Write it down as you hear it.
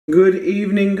Good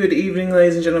evening,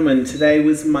 ladies and gentlemen. Today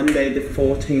was Monday the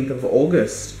 14th of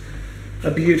August.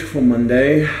 A beautiful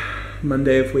Monday.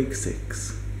 Monday of week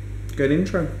 6. Good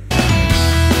intro.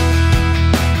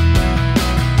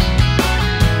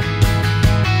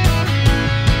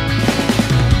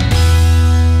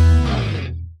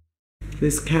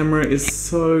 This camera is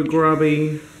so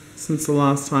grubby since the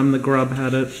last time the grub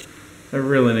had it. I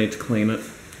really need to clean it.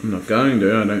 I'm not going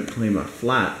to. I don't clean my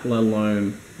flat, let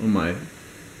alone on my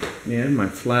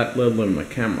flat, let alone my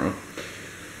camera.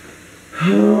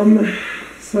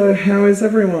 So how is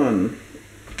everyone?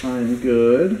 I'm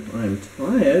good. I'm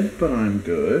tired, but I'm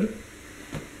good.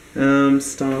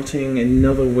 Starting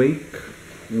another week.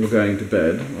 We're going to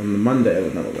bed on the Monday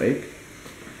of another week.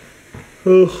 I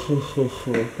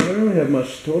don't really have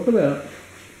much to talk about.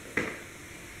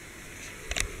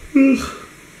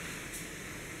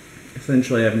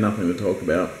 Essentially, I have nothing to talk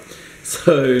about.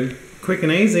 So, quick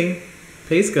and easy.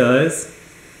 Peace, guys.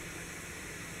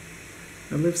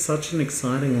 I live such an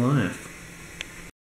exciting life.